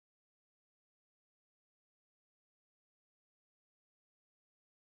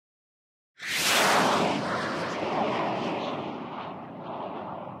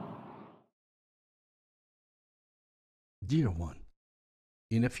Dear one,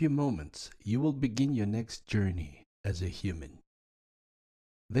 in a few moments you will begin your next journey as a human.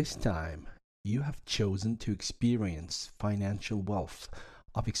 This time, you have chosen to experience financial wealth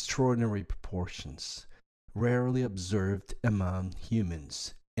of extraordinary proportions, rarely observed among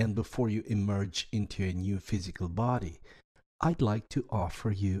humans. And before you emerge into a new physical body, I'd like to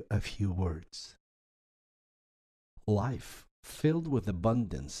offer you a few words. Life, filled with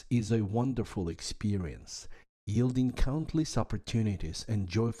abundance, is a wonderful experience, yielding countless opportunities and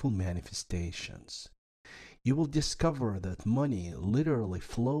joyful manifestations. You will discover that money literally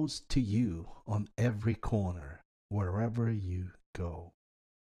flows to you on every corner, wherever you go.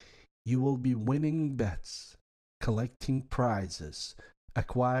 You will be winning bets, collecting prizes,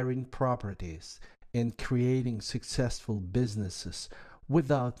 acquiring properties, and creating successful businesses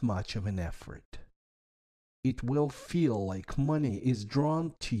without much of an effort. It will feel like money is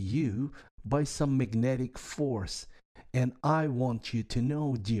drawn to you by some magnetic force, and I want you to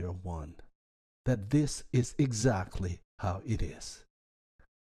know, dear one, that this is exactly how it is.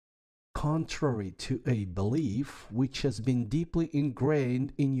 Contrary to a belief which has been deeply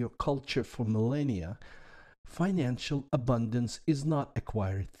ingrained in your culture for millennia, financial abundance is not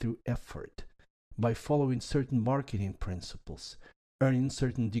acquired through effort, by following certain marketing principles, earning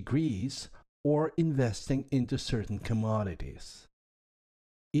certain degrees, or investing into certain commodities.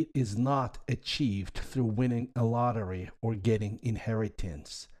 It is not achieved through winning a lottery or getting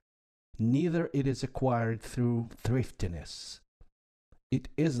inheritance. Neither it is acquired through thriftiness. It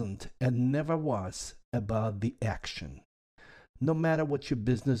isn't and never was about the action. No matter what your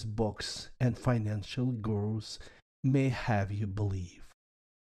business books and financial gurus may have you believe.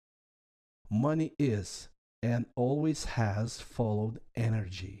 Money is and always has followed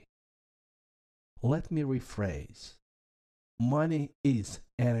energy. Let me rephrase. Money is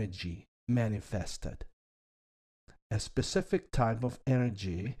energy manifested. A specific type of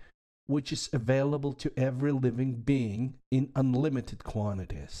energy which is available to every living being in unlimited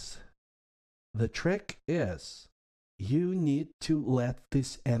quantities. The trick is you need to let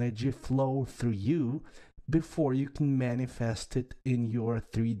this energy flow through you before you can manifest it in your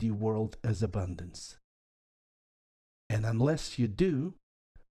 3D world as abundance. And unless you do,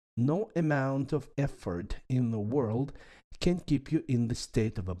 no amount of effort in the world can keep you in the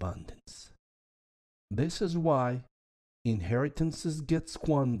state of abundance. This is why inheritances get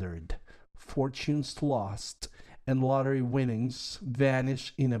squandered, fortunes lost, and lottery winnings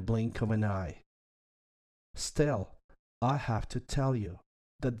vanish in a blink of an eye. Still, I have to tell you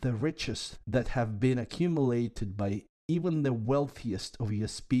that the riches that have been accumulated by even the wealthiest of your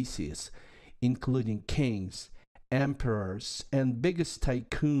species, including kings, emperors, and biggest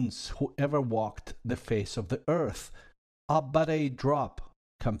tycoons who ever walked the face of the earth, are but a drop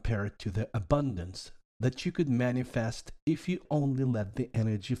compared to the abundance that you could manifest if you only let the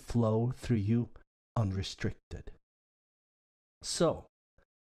energy flow through you unrestricted. So,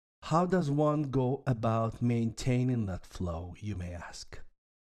 how does one go about maintaining that flow, you may ask?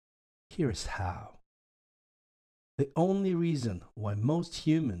 Here's how. The only reason why most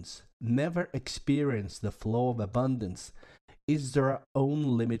humans never experience the flow of abundance is their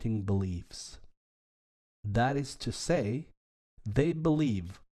own limiting beliefs. That is to say, they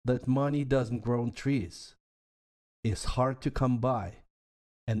believe that money doesn't grow on trees, is hard to come by,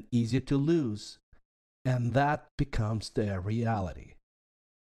 and easy to lose, and that becomes their reality.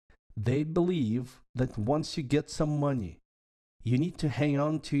 They believe that once you get some money, you need to hang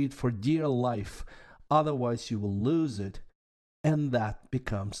on to it for dear life, otherwise you will lose it, and that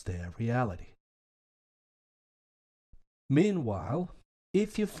becomes their reality. Meanwhile,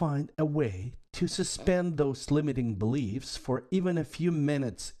 if you find a way to suspend those limiting beliefs for even a few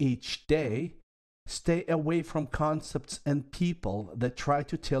minutes each day, stay away from concepts and people that try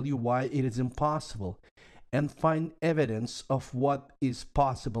to tell you why it is impossible, and find evidence of what is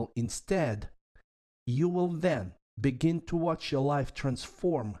possible instead, you will then begin to watch your life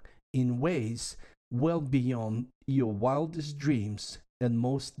transform in ways well beyond your wildest dreams and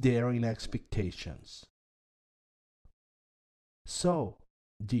most daring expectations. So,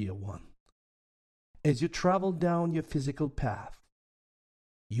 dear one, as you travel down your physical path,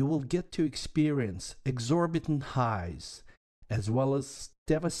 you will get to experience exorbitant highs as well as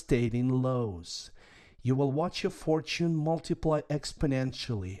devastating lows. You will watch your fortune multiply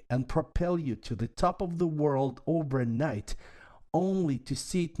exponentially and propel you to the top of the world overnight, only to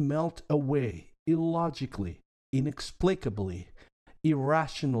see it melt away illogically, inexplicably,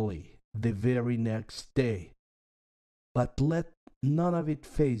 irrationally the very next day. But let none of it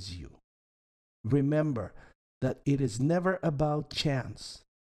faze you. Remember that it is never about chance.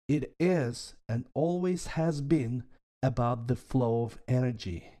 It is and always has been about the flow of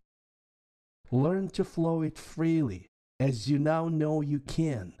energy. Learn to flow it freely as you now know you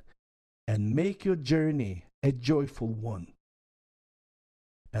can, and make your journey a joyful one.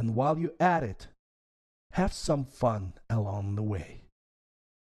 And while you're at it, have some fun along the way.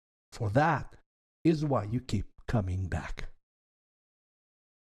 For that is why you keep coming back.